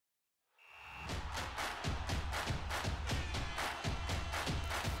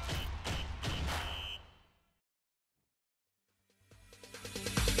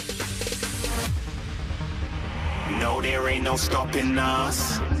ain't no stopping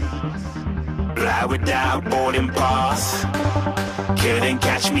us. Fly without boarding pass. Couldn't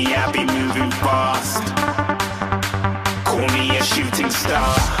catch me, I'll be moving fast. Call me a shooting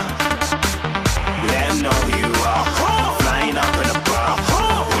star. Let 'em know who you are. Flying up in a bar.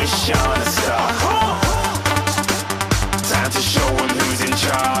 Wish on a star. Time to show 'em who's in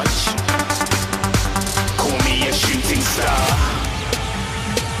charge. Call me a shooting star.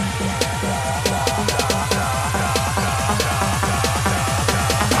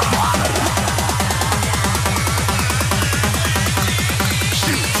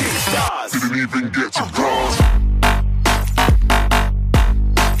 Didn't even get to cross.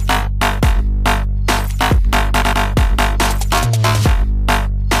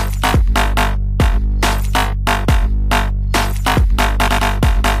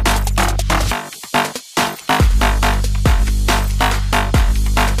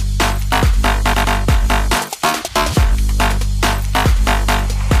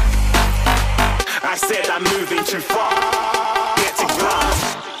 I said I'm moving too far. Get to glass.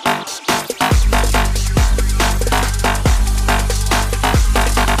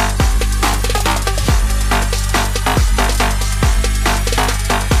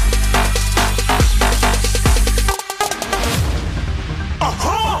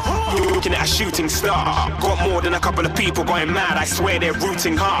 Looking at a shooting star. Got more than a couple of people going mad. I swear they're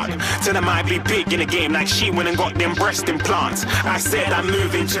rooting hard. Tell them I'd be big in the game like she went and got them breast implants. I said I'm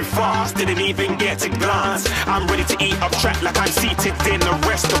moving too fast. Didn't even get to glance. I'm ready to eat up track like I'm seated in a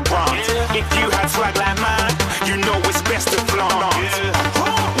restaurant. If you had swag like mine, you know it's best to flaunt.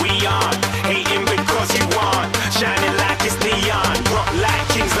 We aren't hating because you aren't. Shining like it's neon. Rock like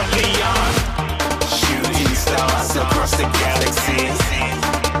kings of Leon. Shooting stars across the galaxy.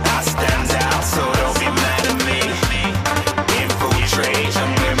 I stand out, so don't be mad at me. Infiltrate,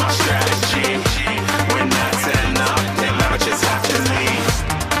 I'm with my strategy. When I turn up, then I just have to leave.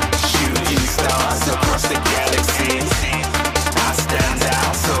 Shooting stars across the galaxy. I stand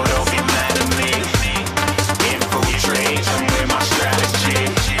out, so don't be mad at me. Infiltrate, I'm with my strategy.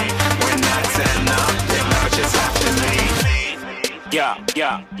 When I turn up, then I just have to leave. Yeah,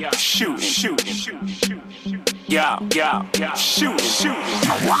 shooting. Yeah, shooting. Yeah, shooting.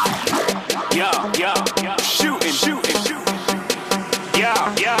 Yeah,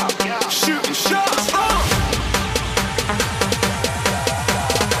 shooting shots.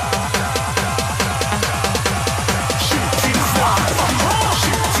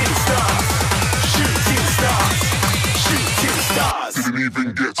 Shooting stars. Didn't even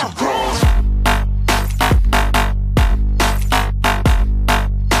get to cross.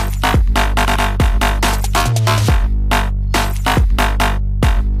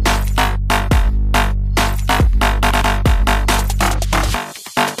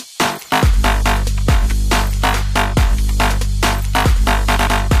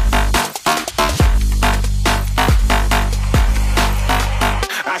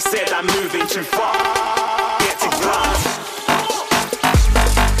 I said I'm moving too far. Get to glass.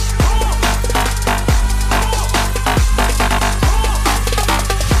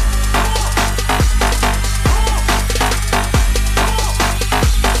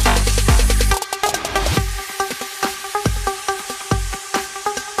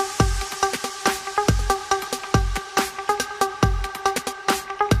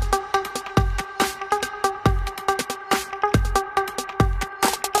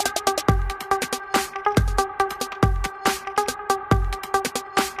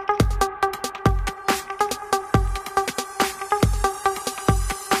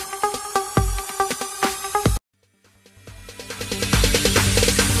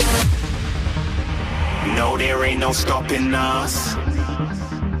 No, there ain't no stopping us.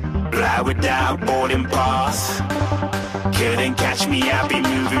 Fly without boarding pass. Couldn't catch me, I'll be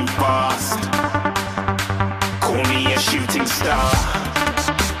moving fast. Call me a shooting star.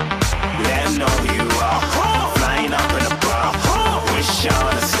 Let 'em know who you are. Flying up in a bar. Wish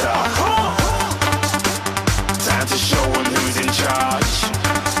on a star. Time to show 'em who's in charge.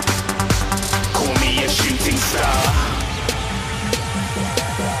 Call me a shooting star.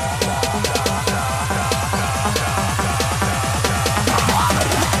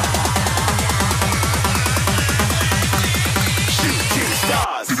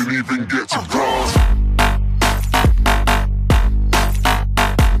 Didn't even get to cross.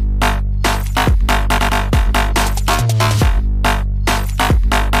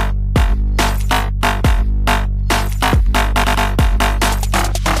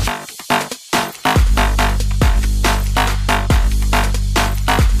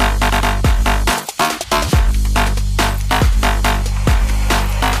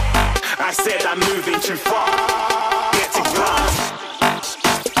 I said I'm moving too far. Get to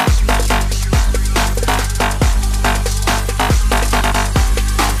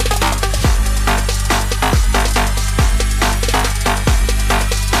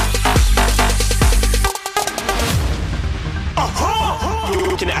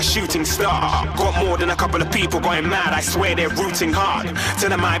looking at a shooting star. Got more than a couple of people going mad, I swear they're rooting hard.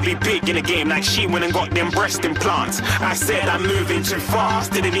 Till I might be big in the game like she went and got them breast implants. I said I'm moving too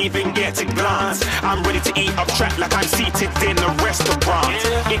fast, didn't even get a glance. I'm ready to eat up track like I'm seated in a restaurant.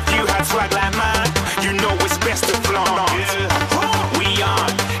 If you had swag like mine, you know it's best to flaunt. We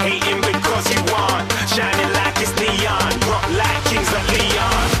aren't hating because you aren't shining like it's neon, rock like kings of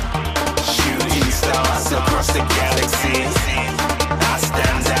Leon. Shooting stars across the galaxy, I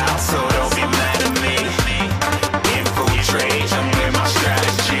stand out, so don't be mad at me. Infiltrate, I'm with my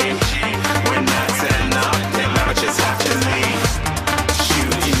strategy. When I turn up, then amateurs have to leave.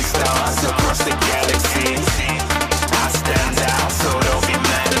 Shooting stars across the galaxy, I stand out, so don't be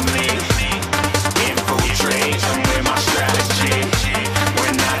mad at me. Infiltrate, I'm with my strategy.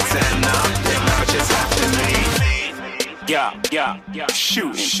 When I turn up, then amateurs have to leave. Yeah,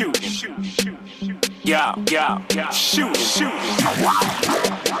 shoot. Yeah, shoot. Yeah, shooting.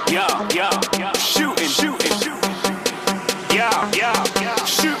 Yeah,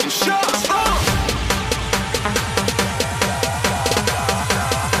 shooting shots.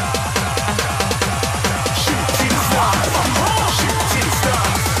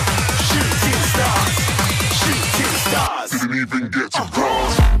 Shooting stars. Didn't even get to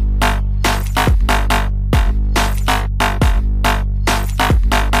bronze.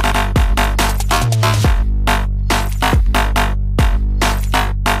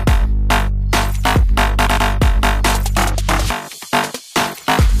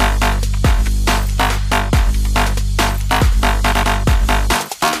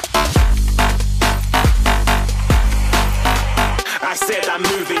 I said I'm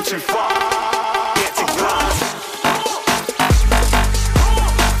moving too far, get to glance.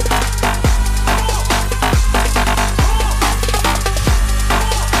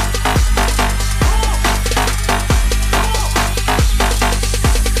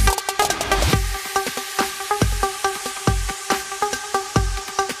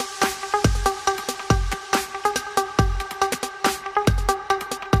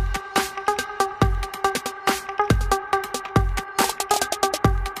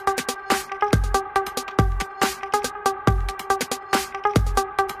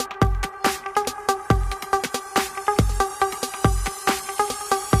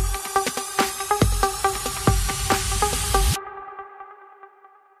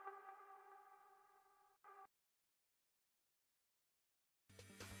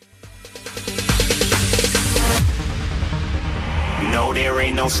 No, there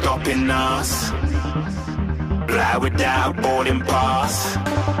ain't no stopping us. Fly without boarding pass.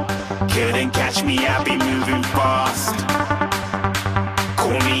 Couldn't catch me, I be moving fast.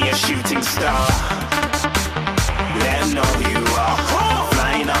 Call me a shooting star. Let 'em know who you are.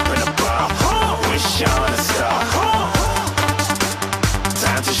 Flying up in a bar, wish on a star.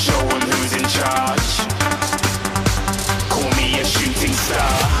 Time to show 'em who's in charge. Call me a shooting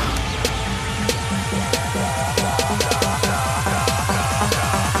star.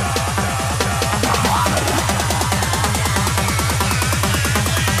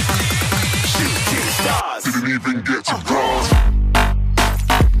 Didn't even get to bronze.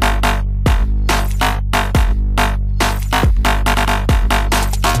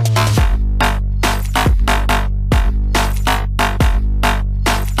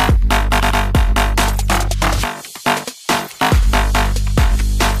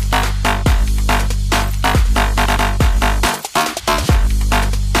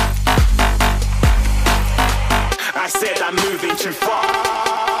 I said I'm moving too far,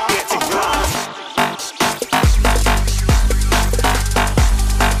 get to glance.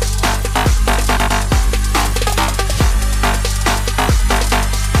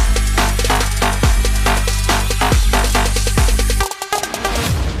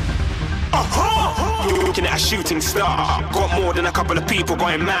 Looking at a shooting star. Got more than a couple of people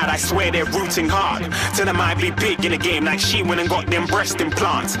going mad, I swear they're rooting hard. Till I might be big in the game like she went and got them breast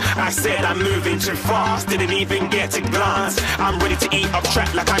implants. I said I'm moving too fast, didn't even get a glance. I'm ready to eat up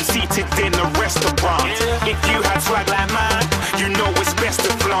track like I'm seated in a restaurant. If you had swag like mine, you know it's best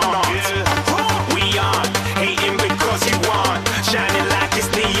to flaunt. We aren't hating because you aren't shining like it's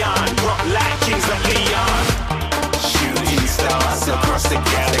neon, rock like kings of Leon. Shooting stars across the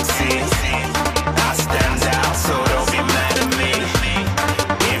galaxy, I stand out, so don't be mad at me.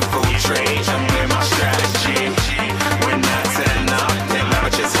 Infiltrate, I'm with my strategy. When I turn up, then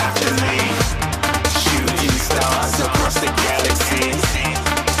amateurs have to leave. Shooting stars across the galaxy,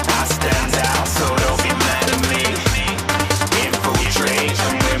 I stand out, so don't be mad at me. Infiltrate,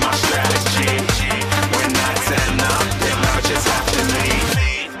 I'm with my strategy. When I turn up, then amateurs have to leave.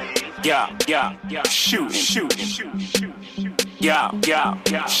 Yeah, shooting. Yeah, yeah,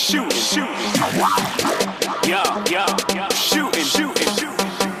 yeah, shooting. Yeah, yeah, shooting.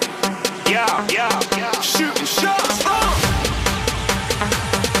 Yeah, yeah, shooting shots.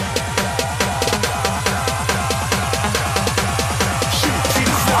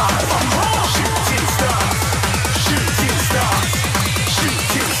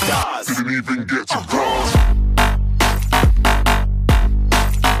 Shooting stars. Didn't even get to cross.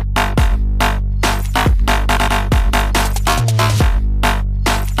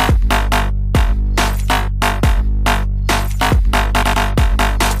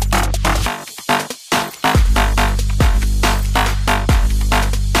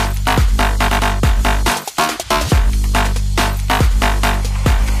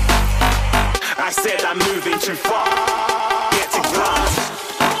 I'm moving too far. Get to glass.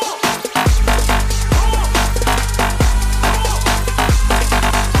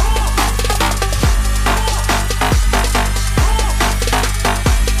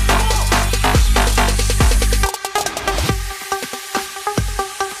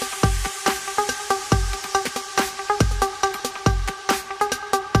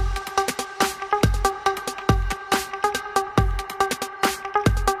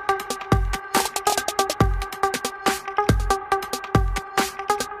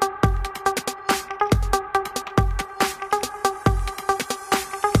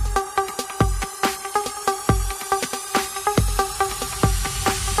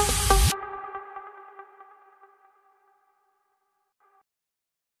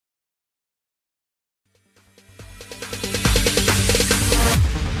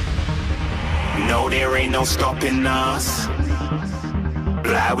 No, there ain't no stopping us.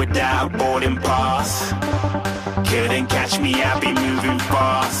 Fly without boarding pass. Couldn't catch me, I'll be moving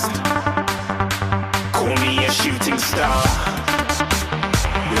fast. Call me a shooting star.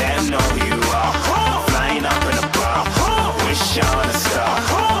 Let 'em know who you are. Flying up in a bar. Wish on a star.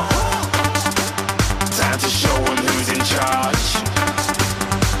 Time to show 'em who's in charge.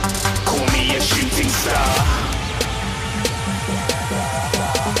 Call me a shooting star.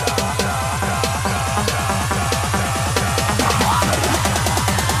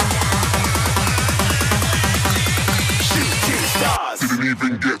 Didn't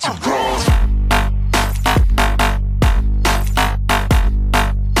even get to cross.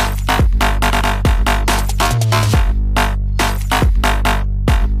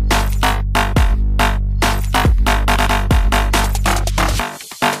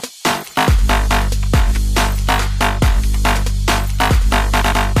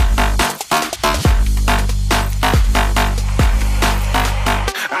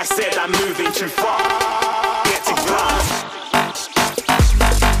 I said I'm moving too far. Get to glass.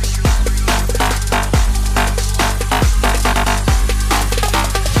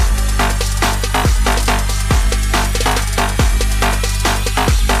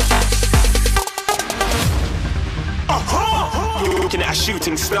 Looking at a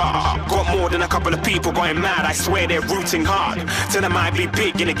shooting star. Got more than a couple of people going mad. I swear they're rooting hard. Tell them I'd be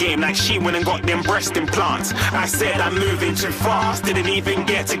big in the game like she went and got them breast implants. I said I'm moving too fast, didn't even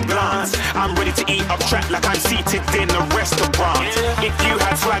get to glance. I'm ready to eat up track like I'm seated in a restaurant. If you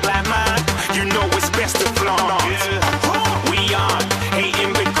had swag like mine, you know it's best to flaunt. We aren't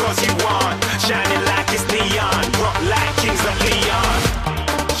hating because you aren't shining like it's neon. Rock like kings of Leon.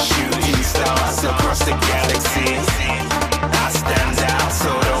 Shooting stars across the galaxy. I stand out, so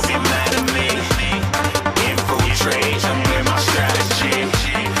don't be mad at me. Infiltrate, I'm with my strategy.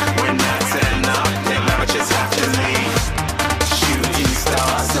 When I turn up, them amateurs have to leave. Shooting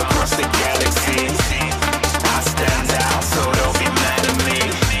stars across the galaxy. I stand out, so don't be mad at me.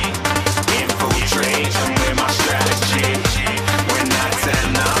 Infiltrate, I'm with my strategy. When I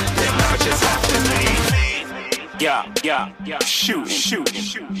turn up, them amateurs have to leave. Yeah, shooting. Yeah, shooting.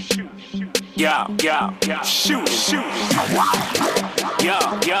 Yeah, shooting.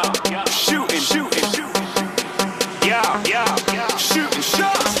 Yeah, shooting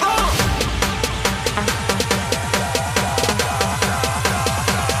shots.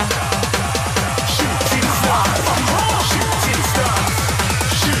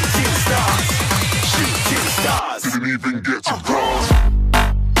 Shooting stars. Didn't even get